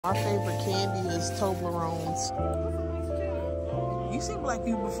My favorite candy is Toblerones. You seen Black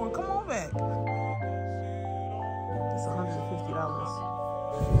people before. Come on back. It's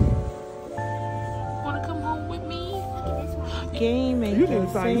 $150. Wanna come home with me? Look at this one. Game making. You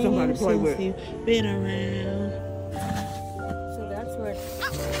didn't find somebody to play with. You've been around. So that's what.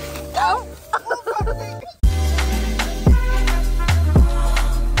 Oh!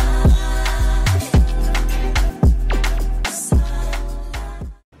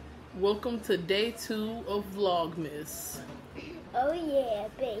 Welcome to day 2 of Vlogmas. Oh yeah,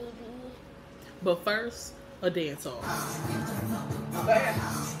 baby. But first, a dance off.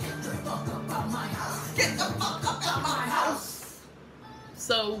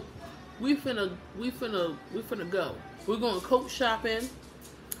 So we finna go. We're going coat shopping.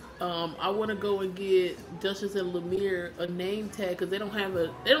 I want to go and get Duchess and Lemire a name tag because they don't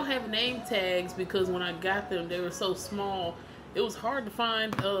have name tags because when I got them they were so small. It was hard to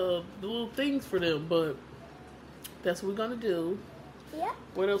find the little things for them, but that's what we're gonna do. Yeah.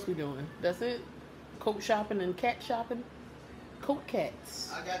 What else we doing? That's it? Coat shopping and cat shopping? Coat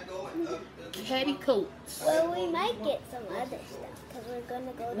cats. I gotta go. Catty coats. Well, we might get some other stuff because we're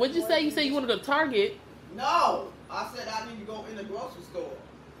gonna go. What'd you say? You said you want to go to Target? No, I said I need to go in the grocery store.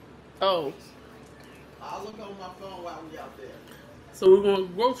 Oh. I'll look on my phone while we out there. So we're going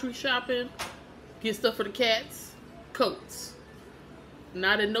grocery shopping, get stuff for the cats, coats.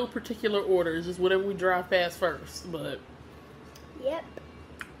 Not in no particular order, it's just whatever we drive past first. But Yep.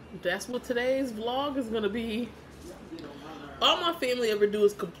 that's what today's vlog is gonna be. All my family ever do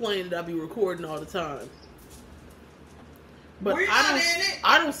is complain that I be recording all the time. But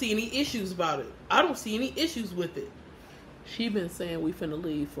I don't see any issues about it. I don't see any issues with it. She been saying we finna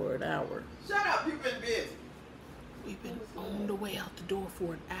leave for an hour. Shut up, you've been busy. We've been on the way out the door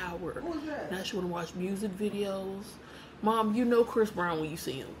for an hour. Who's that? Now she wanna watch music videos. Mom, you know Chris Brown when you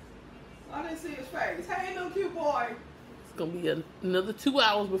see him. I didn't see his face. Hey, little cute boy. It's gonna be another 2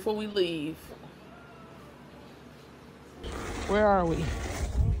 hours before we leave. Where are we?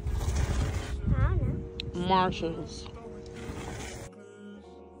 I don't know. Marshall's.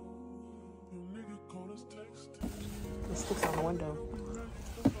 It sticks on the window.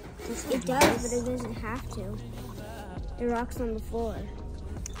 It does, but it doesn't have to. The rocks on the floor.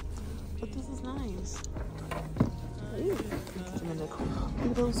 But this is nice. Ooh. Look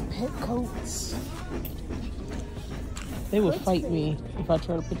at those pet coats. They would fight me if I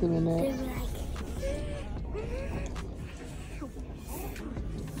try to put them in They're there. like.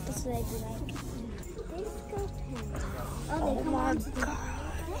 It's like disco pants. Oh, they come my on to the. God.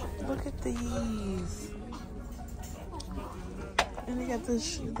 Look at these. And they got the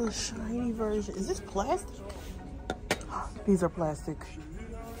shiny version. Is this plastic? These are plastic.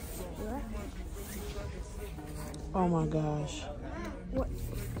 What? Oh my gosh. What?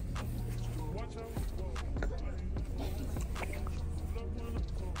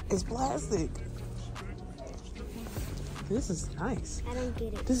 It's plastic. This is nice. I don't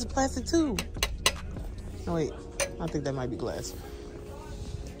get it. This is plastic too. No, wait. I think that might be glass.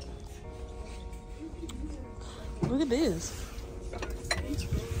 Look at this.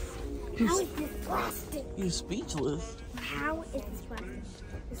 How is this plastic? You're speechless. How is this plastic?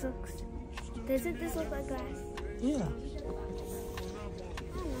 This looks. Doesn't this look like glass? Yeah. I don't know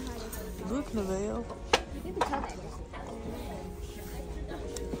how this looks. Look, Nevaeh. You can tell that.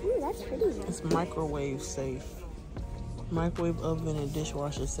 Ooh, that's pretty. It's microwave safe. Microwave oven and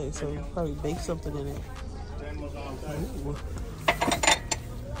dishwasher safe. So you probably bake something in it. Ooh.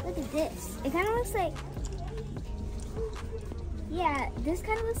 Look at this. It kind of looks like. Yeah, this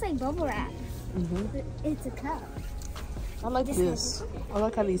kind of looks like bubble wrap. But it's a cup. I like this. I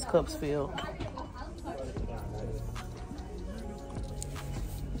like how these cups feel.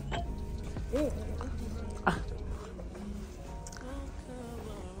 Ew.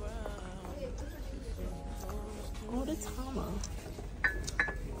 Oh, that's Hama.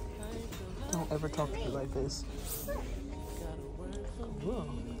 Don't ever talk to me like this. Whoa.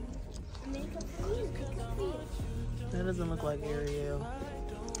 Makeup for you. Makeup for you. That doesn't look like Ariel.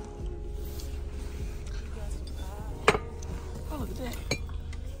 Oh, look at that.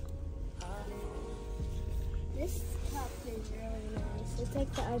 This cup is really nice. It's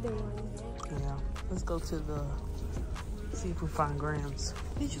like the other one. Yeah. Let's go to the... See if we find grams.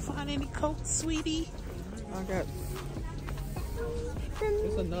 Did you find any coats, sweetie? I got.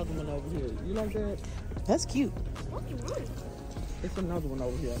 It's another one over here. You like that? That's cute. It's another one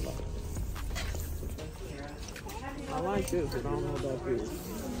over here. I like this, but I don't know about this.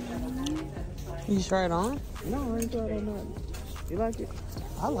 You try it on? No, I ain't tried on nothing. You like it?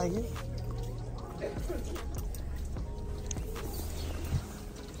 I like it.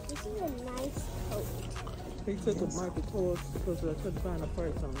 is a nice coat. He took a Michael Kors because I couldn't find a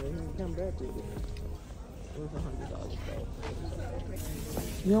price on it. He didn't come back with it. It was $100 though.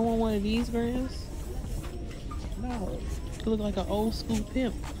 You don't want one of these, Grams? No. You look like an old school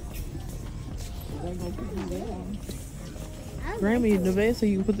pimp. It ain't gonna keep you warm. Grammy, Nevaeh, so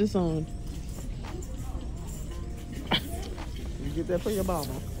you can put this on. You get that for your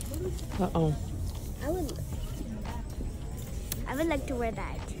mama. Uh-oh. I would like to wear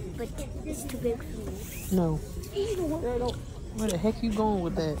that, but it's too big for me. No. Where the heck you going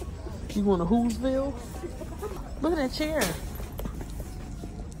with that? You going to Whoville? Look at that chair.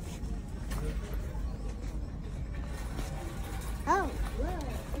 Oh,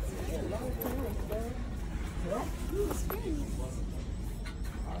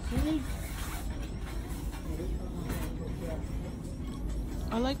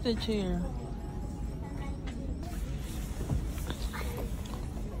 I like that chair.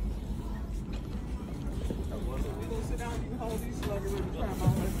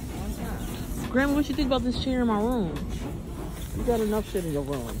 Grandma, what you think about this chair in my room? You got enough shit in your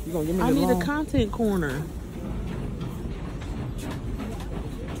room. You gonna give me I the need long? a content corner.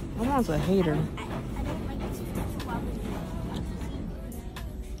 My mom's a hater. I don't like this too wobbly.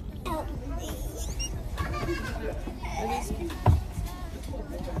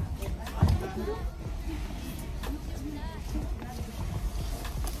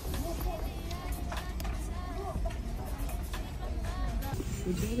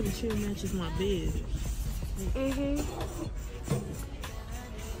 The back of the chair matches my bed.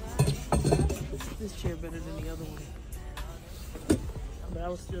 This chair better than the other one. But I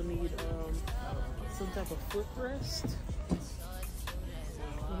would still need some type of footrest. You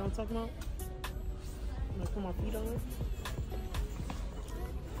know what I'm talking about? I'm gonna put my feet on it.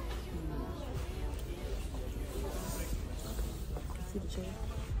 See the chair?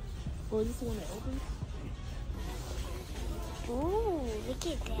 Oh, is this the one that opens? Ooh, look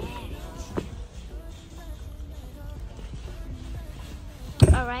at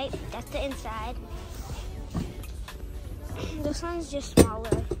that. Alright, that's the inside. This one's just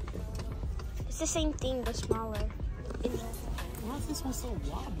smaller. It's the same thing, but smaller. Why is this one so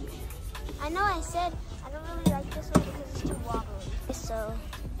wobbly? I know I said I don't really like this one because it's too wobbly. So,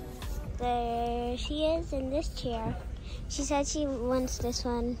 there she is in this chair. She said she wants this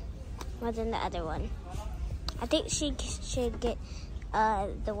one more than the other one. I think she should get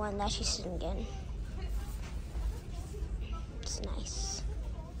the one that she's sitting in. It's nice.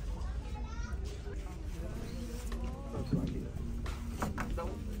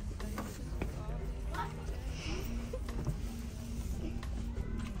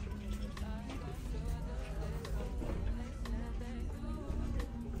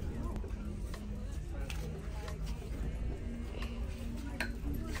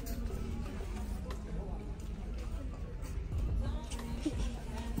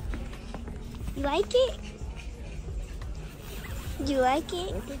 You like it? You like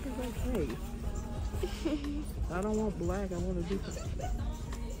it? I think it's okay. I don't want black. I want to do something.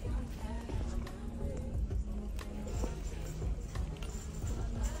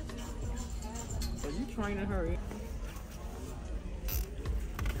 Are you training her?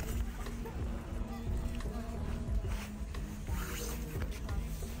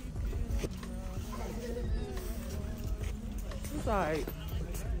 It's alright.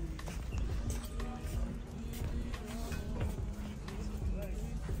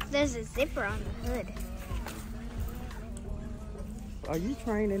 There's a zipper on the hood. Are you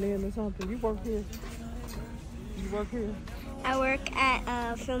training in or something? You work here? You work here? I work at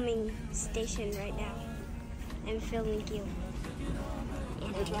a filming station right now. I'm filming you.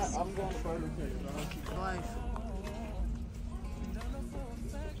 I'm going to Burger King. Life.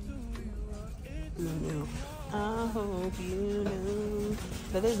 I hope you know.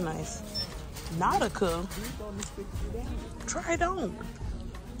 That is nice. Nautica. Try it on.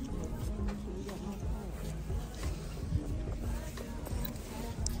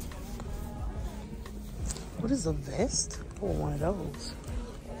 What is a vest? Oh, one of those.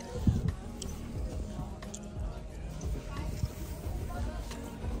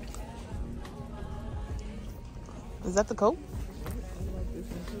 Is that the coat?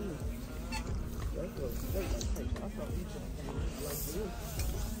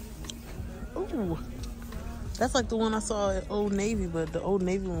 Ooh. That's like the one I saw at Old Navy, but the Old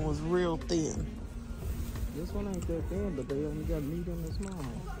Navy one was real thin. This one ain't that thin, but they only got medium and small.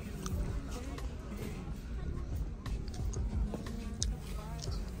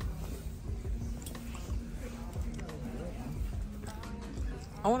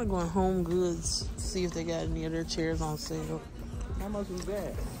 I want to go in Home Goods, see if they got any of their chairs on sale. How much was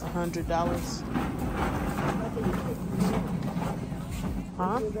that? $100.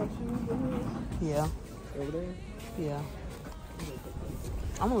 Huh? Yeah. Over there? Yeah.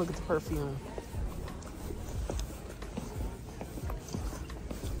 I'm gonna look at the perfume.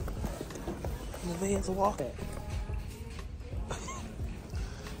 Nevaeh's a walk.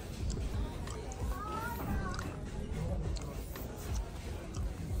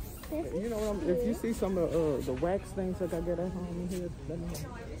 You know what? If you see some of the wax things that I got at home in here, let me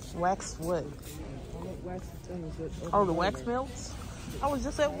know. Wax what? Wax things that, Oh, the wax melts? I was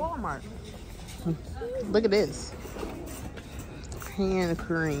just at Walmart. Look at this. Hand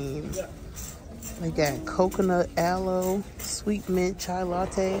cream. They got coconut, aloe, sweet mint, chai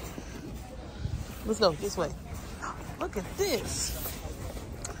latte. Let's go this way. Look at this.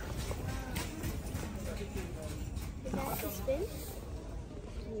 Is that the spin?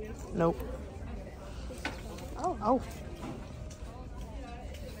 Nope. Oh. Oh.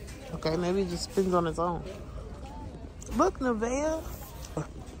 Okay, maybe it just spins on its own. Look, Nevaeh.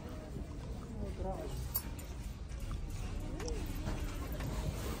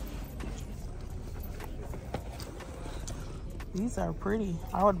 These are pretty.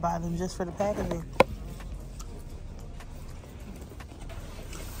 I would buy them just for the packaging.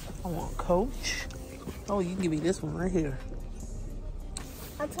 I want Coach. Oh, you can give me this one right here.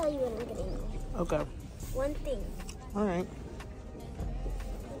 I'll tell you what I'm getting you. Okay. One thing. All right.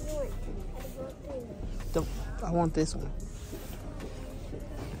 What do you want? Out of both things. I want this one.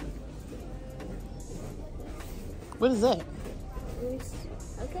 What is that?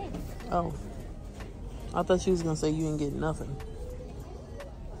 Okay. Oh. I thought she was going to say you didn't get nothing.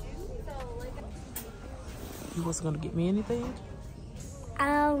 You wasn't going to get me anything?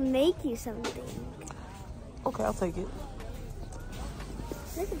 I'll make you something. Okay, I'll take it.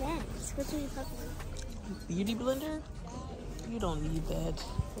 Look at that. What are you talking about? Beauty blender? You don't need that.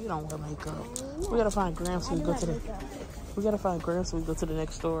 You don't wear makeup. We gotta find Graham so we go to the. We gotta find Graham so we go to the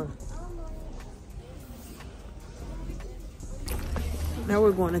next store. Now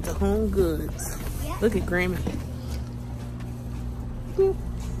we're going into Home Goods. Look at Grammy.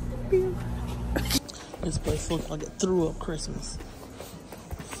 This place looks like it threw up Christmas.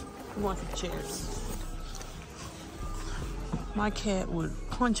 We want some chairs. My cat would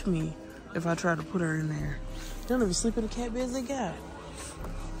punch me if I tried to put her in there. They don't even sleep in the cat beds they got.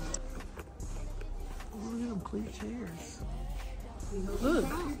 Look at them clean chairs. Look.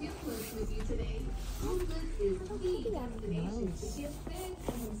 Nice.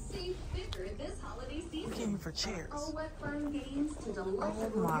 We came for chairs. Oh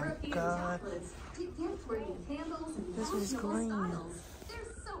my God. This was green.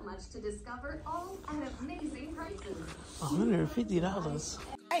 There's so much to discover, all at amazing prices. $150.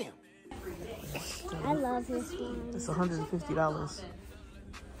 Damn. I love this one. It's $150.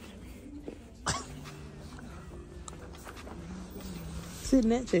 Sit in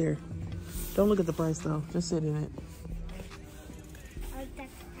that chair. Don't look at the price though. Just sit in it. I like that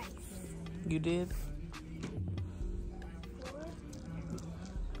price. You did?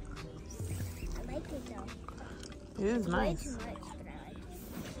 I like it though. It is It's way nice. too much, but I like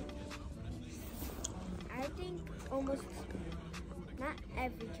it. I think almost, not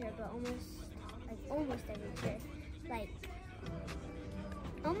every chair, but almost every chair. Like,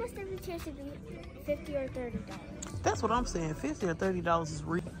 almost every chair should be $50 or $30. That's what I'm saying. $50 or $30 is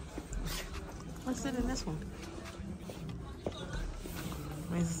real. Let's sit in this one. I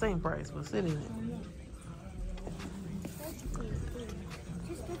mean, it's the same price, but sit in it.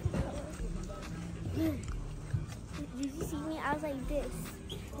 Just look at the color. Did you see me? I was like this.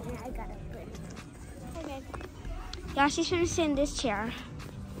 And then I got it. Okay. Yeah, she's trying to sit in this chair.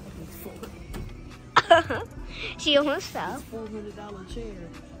 She almost fell. $400 chair.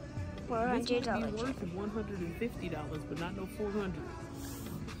 $400 This chair. might be worth $150, but not no $400.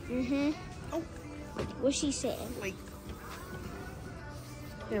 Mhm. Oh, What's she saying? wait.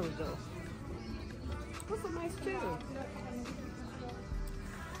 There we go. That's a nice chair.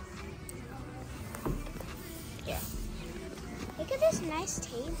 Yeah. Look at this nice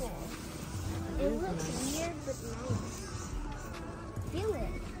table. It looks weird but nice. Feel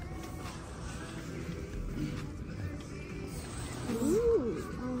it. Ooh.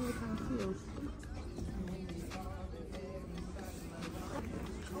 I don't like how it feels.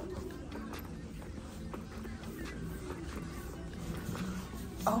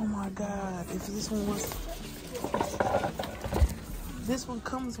 Oh my God, if this one was, this one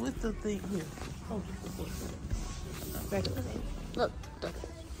comes with the thing here. Oh, back up. Look.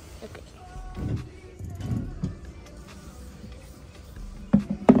 Okay.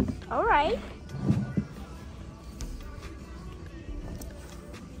 All right.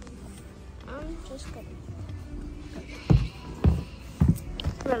 Just gonna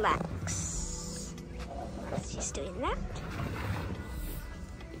relax. She's doing that.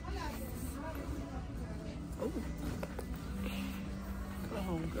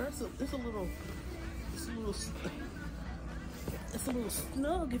 Oh, girl, it's a little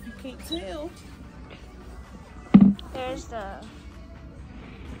snug if you can't tell. There's the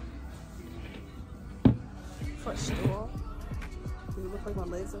footstool. Do you look like my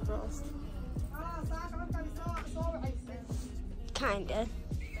legs are crossed? Kinda.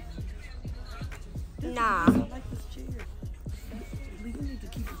 Nah. I like this chair. You need to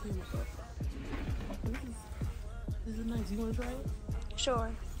keep the camera up. This is nice. You want to try it? Sure.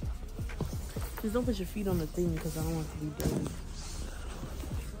 Just don't put your feet on the thing because I don't want it to be dirty.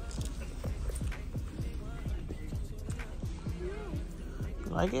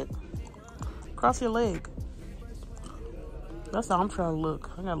 You like it? Cross your leg. That's how I'm trying to look.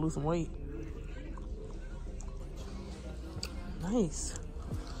 I gotta lose some weight. Nice.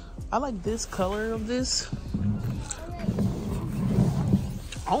 I like this color of this.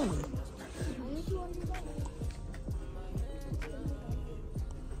 Only.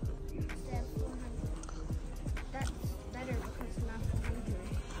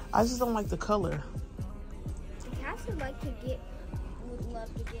 I just don't like the color. Cassie would love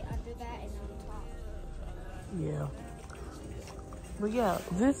to get under that and on top. Yeah. But yeah,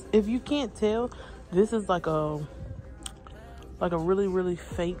 this, if you can't tell, this is like a really, really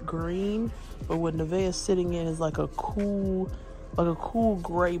fake green. But what Nevaeh is sitting in is like a cool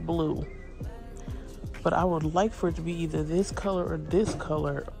gray blue. But I would like for it to be either this color or this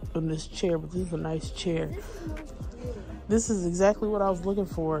color in this chair. But this is a nice chair. This is exactly what I was looking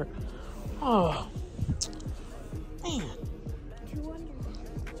for. Oh, man.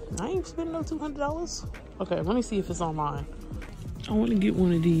 I ain't spending no $200. Okay, let me see if it's online. I want to get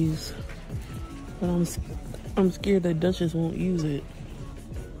one of these, but I'm scared that Duchess won't use it.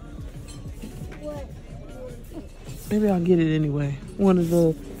 What? Maybe I'll get it anyway. One of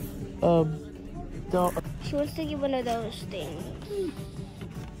the She wants to get one of those things.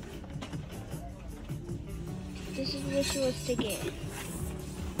 This is what she wants to get.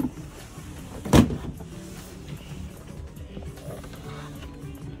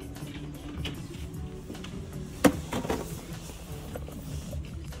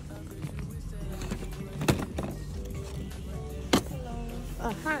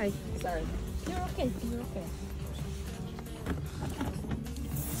 hi. Sorry. You're okay. You're okay.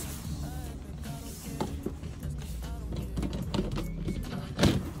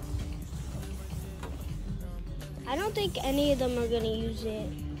 I don't think any of them are gonna use it.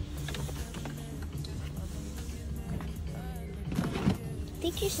 I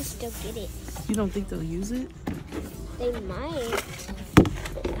think you should still get it. You don't think they'll use it? They might.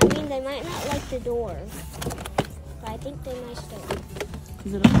 I mean, they might not like the door, but I think they might still.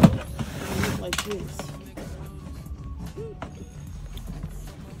 Because it'll look like this.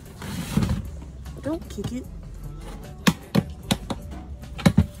 Don't kick it.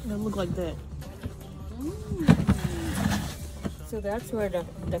 It'll look like that. So that's where the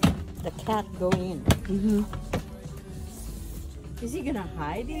cat go in. Mm-hmm. Is he gonna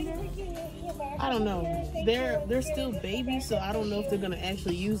hide in there? I don't know. They're still babies, so I don't know if they're gonna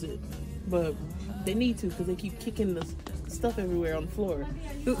actually use it. But they need to because they keep kicking the stuff everywhere on the floor.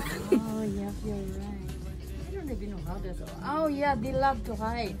 Oh yeah, you're right. I don't even know how that's. Oh yeah, they love to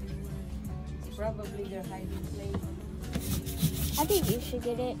hide. Probably their hiding place. I think you should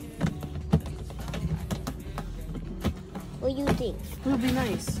get it. What do you think? It'll be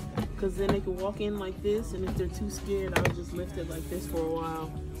nice because then they can walk in like this, and if they're too scared, I'll just lift it like this for a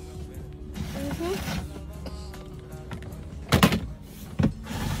while. Mm-hmm.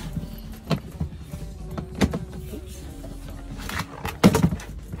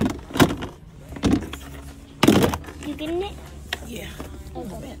 You getting it? Yeah. Oh,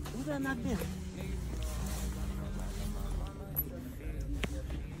 my bad. What did I knock down?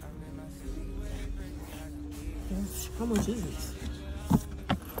 How much is this? It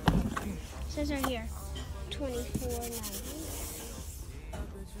says right here,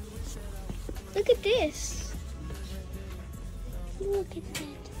 $24.90. Look at this. Look at that.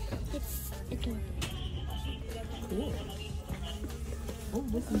 It's adorable. Cool. Oh,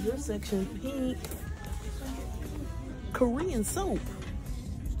 this is your section. Pink. Korean soap.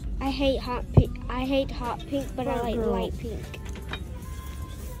 I hate hot pink. I hate hot pink, but I like girl. light pink.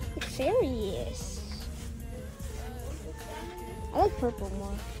 Look serious. I like purple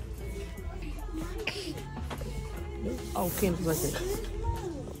more. Oh, Candy's right there.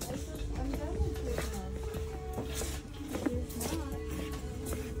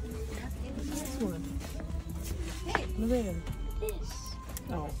 Nevaeh. This.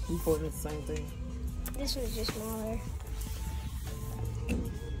 No, we bought the same thing. This one's just smaller.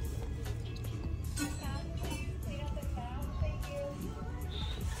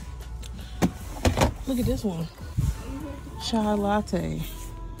 Look at this one. Chai latte.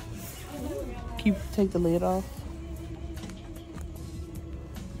 Can you take the lid off?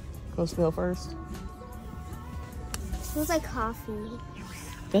 Go smell first. Smells like coffee.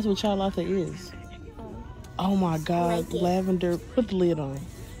 That's what chai latte is. Oh my God, like it. lavender. Put the lid on.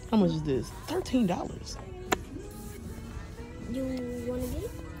 How much is this? $13. You want to get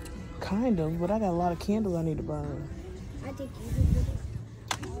it? Kind of, but I got a lot of candles I need to burn. I think you should get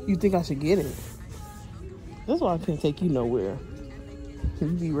it. You think I should get it? That's why I can't take you nowhere. You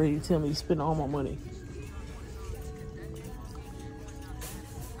be ready to tell me to spend all my money.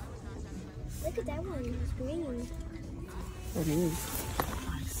 Look at that one. It's green. It is.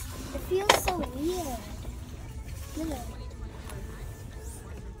 It feels so weird. Look.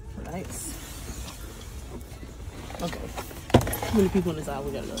 Nice. Okay. Too many people in this aisle.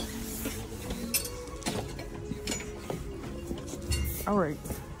 We gotta go. All right.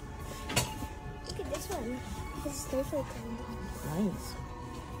 Look at this one. This is snowflake candy. Nice.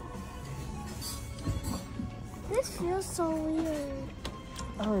 This feels so weird.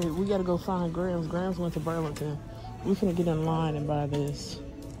 All right, we gotta go find Grams. Grams went to Burlington. We finna get in line and buy this.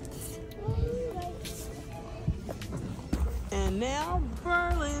 And now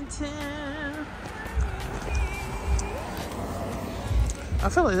Burlington. I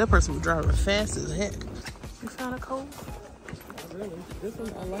feel like that person was driving fast as heck. You found a coat? Not really. This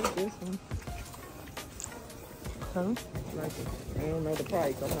one, I like this one. Okay. I like it. I don't know the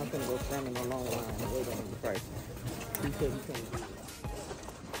price. I'm not gonna go stand in a long line and wait on the price. You said you can.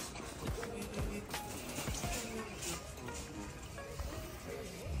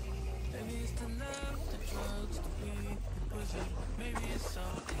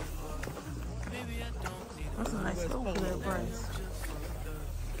 That's a nice coat for that price.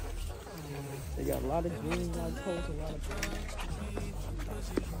 They got a lot of jeans, a lot of coats, a lot of.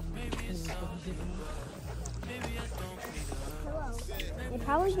 Hello. It'd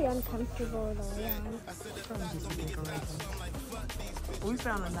probably be uncomfortable to lay on. We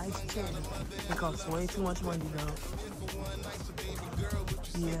found a nice chair. It costs way too much money though.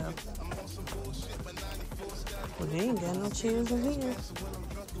 Yeah. Well, they ain't got no chairs in here.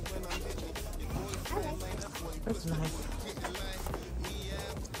 I like it. That's nice.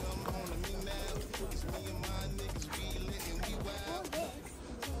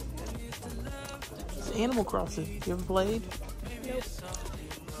 It's Animal Crossing. You ever played? Nope.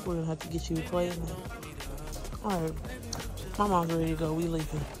 We're gonna have to get you to play it now. Alright. My mom's ready to go. We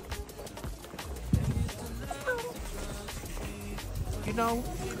leaving. You know,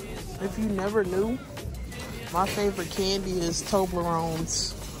 if you never knew, my favorite candy is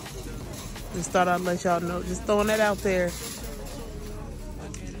Toblerones. Just thought I'd let y'all know. Just throwing that out there.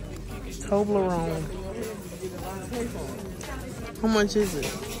 Toblerone. How much is it?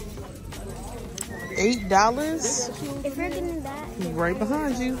 $8? If you're getting that, Right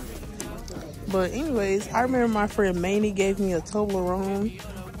behind you. But anyways, I remember my friend Manny gave me a Toblerone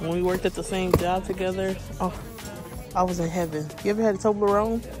when we worked at the same job together. Oh, I was in heaven. You ever had a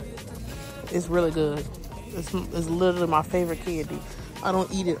Toblerone? It's really good. It's literally my favorite candy. I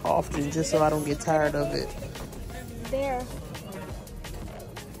don't eat it often just so I don't get tired of it. bear.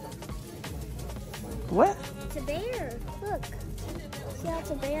 What? It's a bear. Look. See how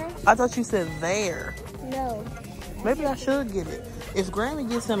it's a bear? I thought you said there. No. Maybe I should get it. If Grammy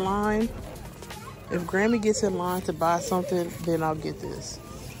gets in line to buy something, then I'll get this.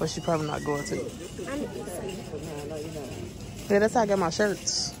 But she's probably not going to. Yeah, that's how I got my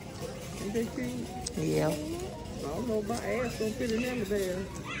shirts. Ain't they cute? Yeah. I don't know if my ass gonna fit in them there.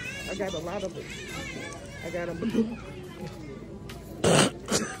 I got a lot of it. I got them.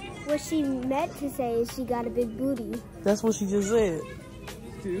 What she meant to say is she got a big booty. That's what she just said.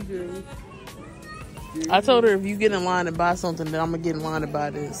 Excuse you. I told her if you get in line and buy something, then I'm gonna get in line to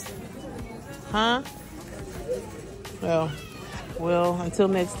buy this. Huh? Well, until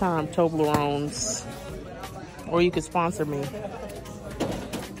next time, Toblerones. Or you could sponsor me.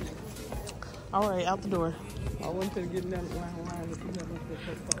 All right, out the door. I want to get in that line if you never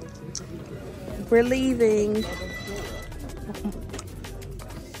put. We're leaving.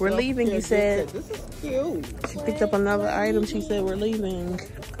 We're leaving, you said. This is cute. She picked up another item. She said we're leaving.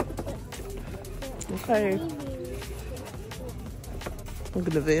 Okay. Look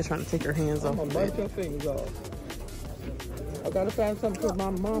at Nevaeh trying to take her hands off I'm of gonna it. bite your fingers off. I gotta find something for my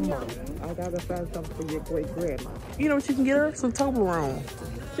mama. I gotta find something for your great grandma. You know what you can get her? Some Toblerone.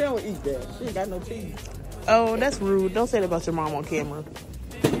 She don't eat that. She ain't got no teeth. Oh, that's rude. Don't say that about your mom on camera.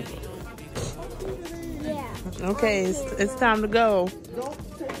 Yeah. Okay, it's time to go.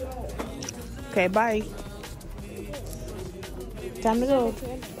 Okay, bye. Time to go.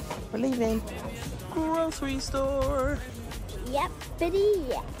 We're leaving. Grocery store. Yep, bitty.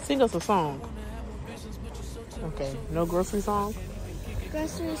 Yeah. Sing us a song. Okay, no grocery song?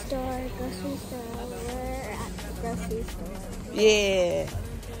 Grocery store, grocery store. We're at the grocery store. Yeah.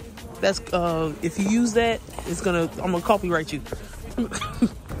 That's if you use that, I'm gonna copyright you. I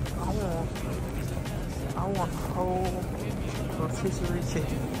want whole rotisserie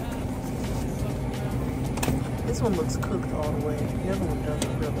chicken. This one looks cooked all the way. The other one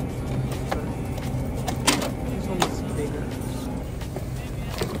doesn't really. This one looks bigger.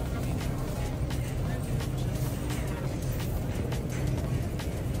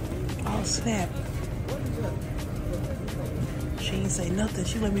 Oh snap. She ain't say nothing.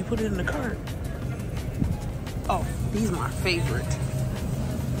 She let me put it in the cart. Oh, these are my favorite.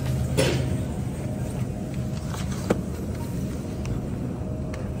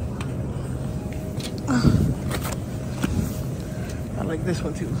 I like this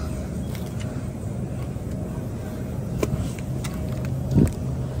one too.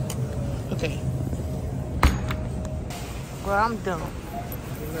 Okay. Well, I'm done.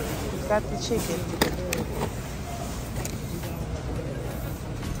 Got the chicken.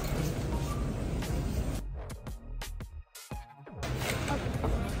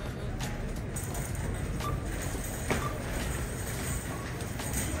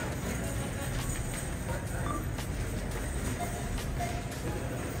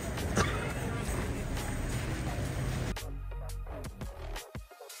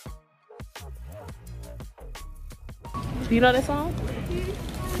 Do you know that song?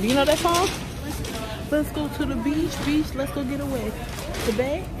 Do you know that song? Let's go to the beach, let's go get away.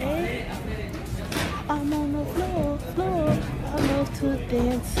 Today, I'm on the floor, I love to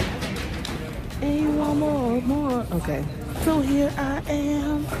dance. And you want more. Okay. So here I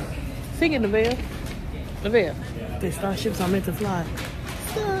am. Sing it, Nevaeh. Nevaeh. The starships are meant to fly.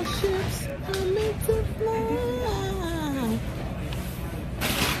 Starships are meant to fly.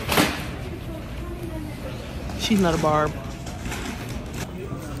 She's not a barb.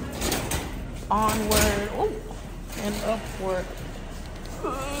 Onward, and upward.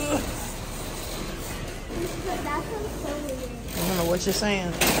 That sounds so weird. I don't know what you're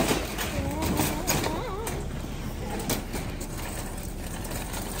saying.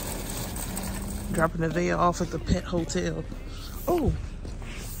 Dropping Nevaeh off at the pet hotel. Oh.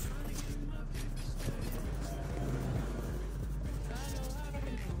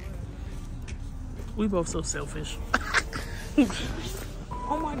 We both so selfish.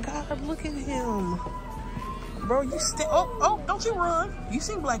 Oh my God, look at him. Bro, you still, oh, don't you run. You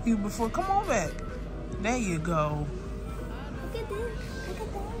seen black people before, come on back. There you go. Look at this. Look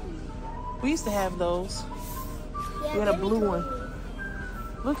at that. We used to have those. Yeah, We had a blue one.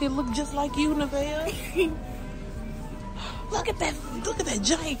 Look, it looked just like you, Nevaeh. Look at that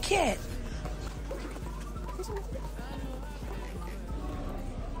giant cat.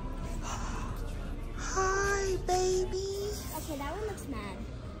 Hi, baby. Okay, that one looks mad.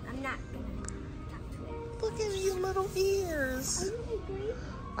 I'm not gonna talk to it. Look at your little ears. Are you hungry?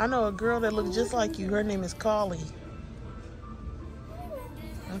 I know a girl that looks just like you. Her name is Carly.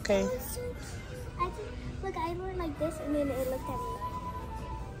 Okay. I think, look, I went like this and then it looked at me.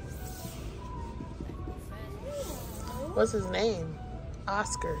 What's his name?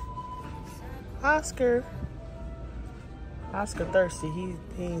 Oscar. Oscar. Oscar thirsty. He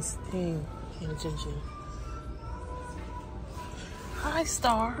ain't paying attention. Hi,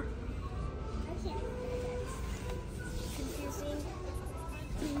 Star. I can't do this. Confusing.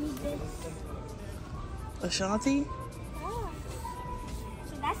 Give me this. Ashanti? Oh.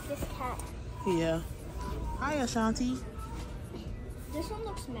 So that's this cat. Yeah. Hi, Ashanti. This one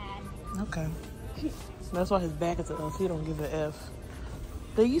looks mad. Okay. That's why his back is to us. He don't give a F.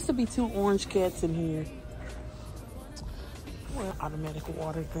 There used to be 2 orange cats in here. Well, automatic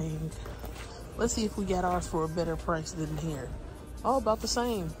water thing. Let's see if we got ours for a better price than here. Oh, about the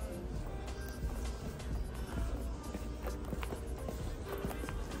same.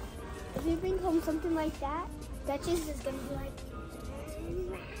 If we bring home something like that, Duchess is gonna be like.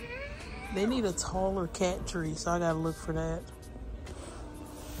 They need a taller cat tree, so I gotta look for that.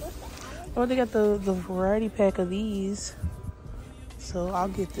 Oh, they got the variety pack of these. So I'll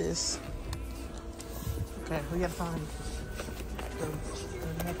get this. Okay, we gotta find.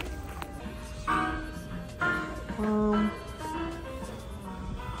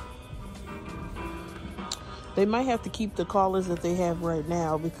 They might have to keep the collars that they have right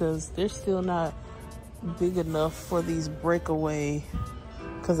now because they're still not big enough for these breakaway,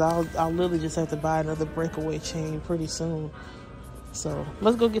 because I'll literally just have to buy another breakaway chain pretty soon. So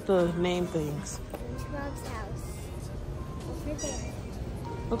let's go get the name things. Rob's house. Over there.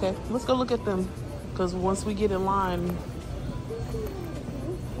 Okay, let's go look at them, because once we get in line,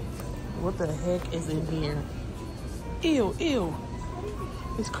 what the heck is in here? Ew, ew.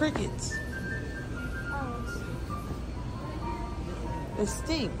 It's crickets. Oh. It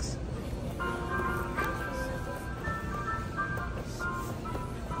stinks.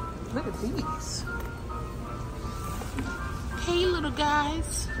 Look at these. Hey, little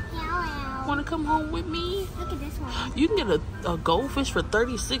guys. Meow. Want to come home with me? Look at this one. You can get a goldfish for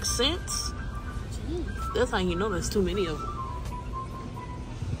 36 cents. Jeez. That's how you know there's too many of them.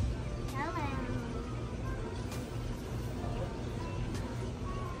 Hello.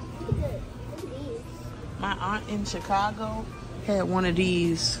 Look at these. My aunt in Chicago had one of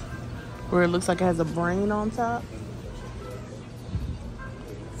these where it looks like it has a brain on top.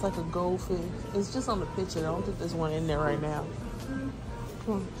 It's like a goldfish. It's just on the picture. I don't think there's one in there right now.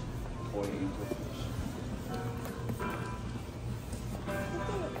 Come on.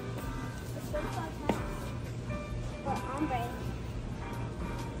 What ombre?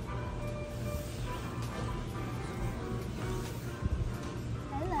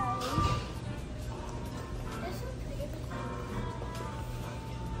 Hello. They're so pretty.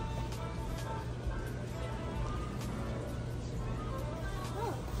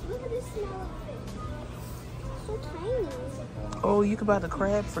 Oh, look at this small fish. So tiny. Oh, you can buy the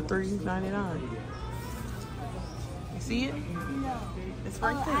crab for $3.99. You see it? No. It's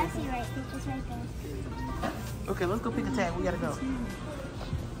right Oh, there. I see right. It's just right there. Okay, let's go pick a tag. We gotta go.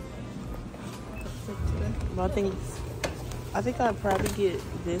 But I think I'd probably get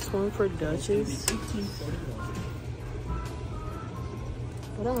this one for Duchess.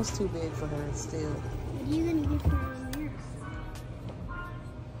 But that was too big for her still. What are you gonna get for Amir?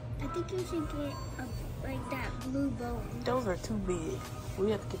 I think you should get like that blue bone. Those are too big.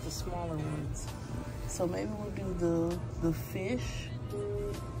 We have to get the smaller ones. So maybe we'll do the fish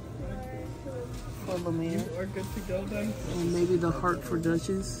for Lemire. We're good to go then. And maybe the heart for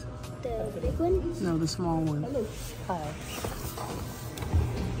Duchess. The big one? No, the small one. Hello. Hi.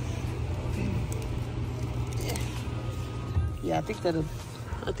 Yeah, I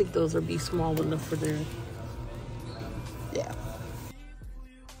think those will be small enough for their. Yeah.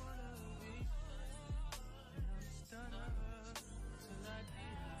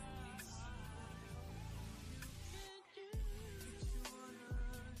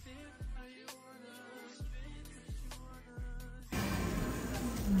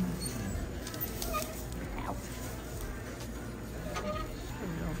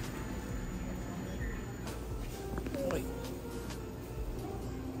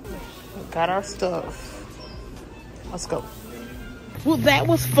 Got our stuff. Let's go. Well, that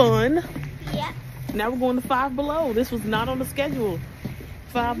was fun. Yeah. Now we're going to Five Below. This was not on the schedule.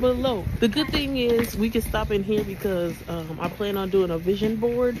 Five Below. The good thing is we can stop in here because I plan on doing a vision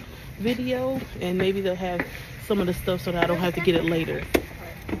board video, and maybe they'll have some of the stuff so that I don't have to get it later.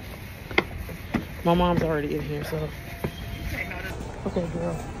 My mom's already in here, so. Okay,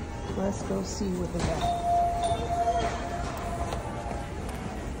 girl. Let's go see what they got.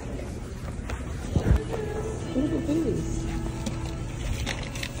 Look at this.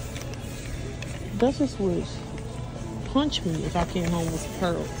 Duchess would punch me if I came home with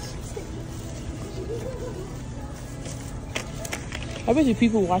pearls. I bet you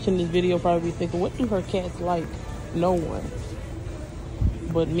people watching this video probably be thinking, what do her cats like? No one.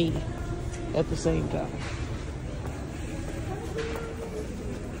 But me at the same time.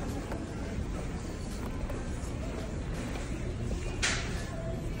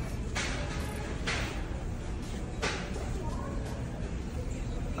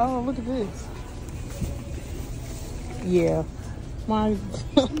 Oh, look at this. Yeah. My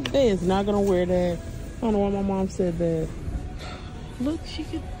they is not gonna wear that. I don't know why my mom said that. Look, she's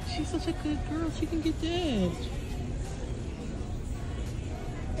such a good girl. She can get that.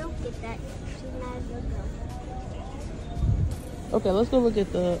 Don't get that. She's not a good girl. Okay, let's go look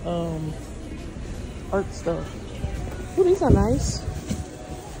at the art stuff. Oh, these are nice.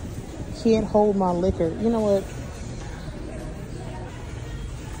 Can't hold my liquor. You know what?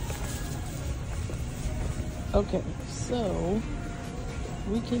 Okay, so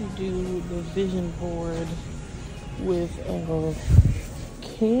we can do the vision board with a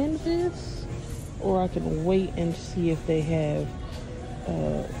canvas, or I can wait and see if they have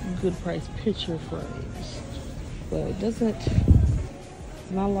good price picture frames. But it doesn't,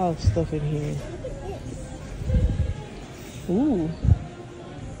 there's not a lot of stuff in here. Ooh,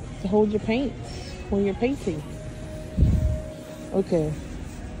 to hold your paints. when you're pacing. Okay.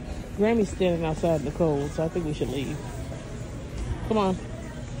 Grammy's standing outside in the cold, so I think we should leave. Come on.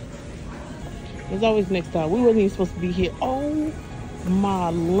 There's always next time. We wasn't even supposed to be here. Oh,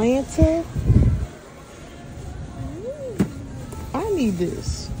 my Lanta. I need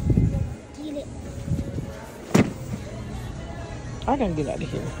this. Eat it. I gotta get out of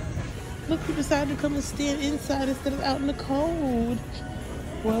here. Look who decided to come and stand inside instead of out in the cold.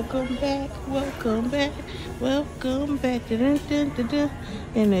 Welcome back, welcome back, welcome back. Dun, dun, dun, dun.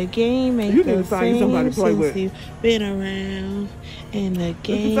 And the game ain't You need the to find same somebody to play since with. you've been around. And the you find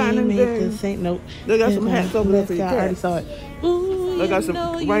game ain't anything? the same. Nope. They got some hats over there for your I already cat. saw it. Ooh, They got you some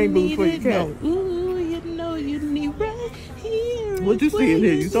know rain you boots for your need cat. it. No. Ooh, you know you need right here. What you is where see in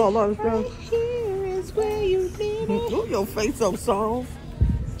here? you You saw a lot of right stuff? here is where you need it. Ooh, your face so soft.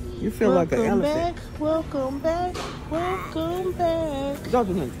 You feel like an elephant. Welcome back, welcome back.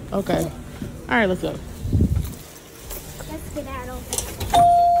 Dr. Nick. Okay. All right, let's go. Let's get out of here.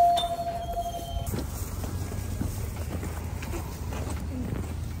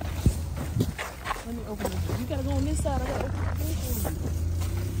 Let me open this. You gotta go on this side. I gotta open this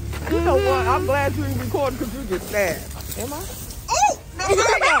one. You know what? I'm glad you ain't recording because you get mad. Am I? Oh! No,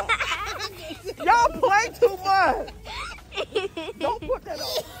 y'all play too much. Don't put that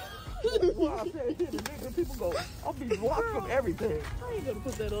on. That's why I said here, the nigga people go, I'll be blocked from everything. I ain't gonna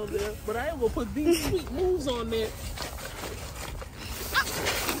put that on there, but I am gonna put these sweet moves on there.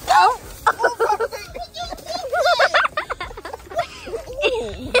 Oh!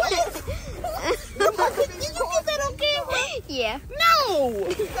 Yeah. No!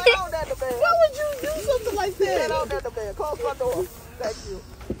 Get on that bed. Why would you do something like Get that? on that bed. Close my door. Thank you.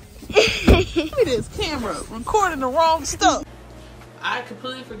 Look at this camera recording the wrong stuff. I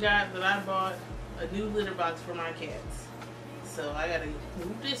completely forgot that I bought a new litter box for my cats. So I gotta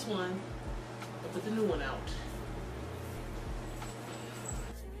move this one and put the new one out.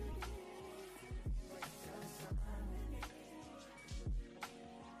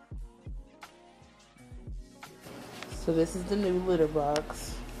 So this is the new litter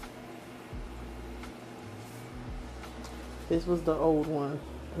box. This was the old one,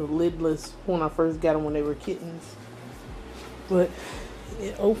 the lidless when I first got them when they were kittens. But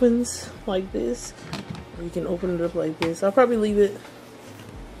it opens like this, or you can open it up like this. I'll probably leave it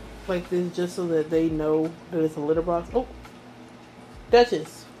like this just so that they know that it's a litter box. Oh,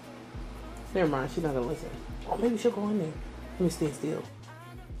 Duchess. Never mind, she's not gonna listen. Oh, maybe she'll go in there. Let me stay still.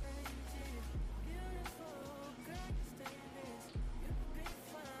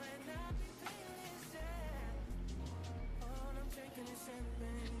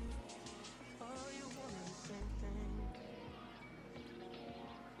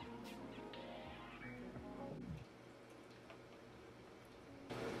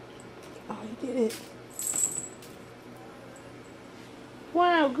 Oh, you did it.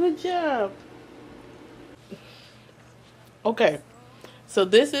 Wow, good job. Okay, so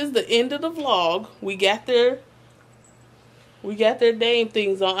this is the end of the vlog. We got their name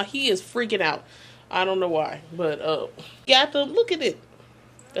things on. He is freaking out. I don't know why, but got them. Look at it.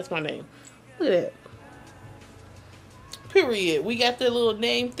 That's my name. Look at that. Period. We got their little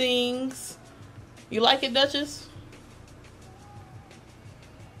name things. You like it, Duchess?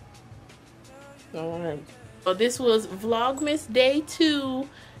 All right. Well, this was Vlogmas Day 2.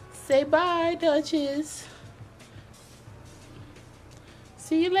 Say bye, Duchess.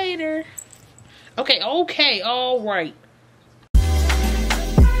 See you later. Okay, all right.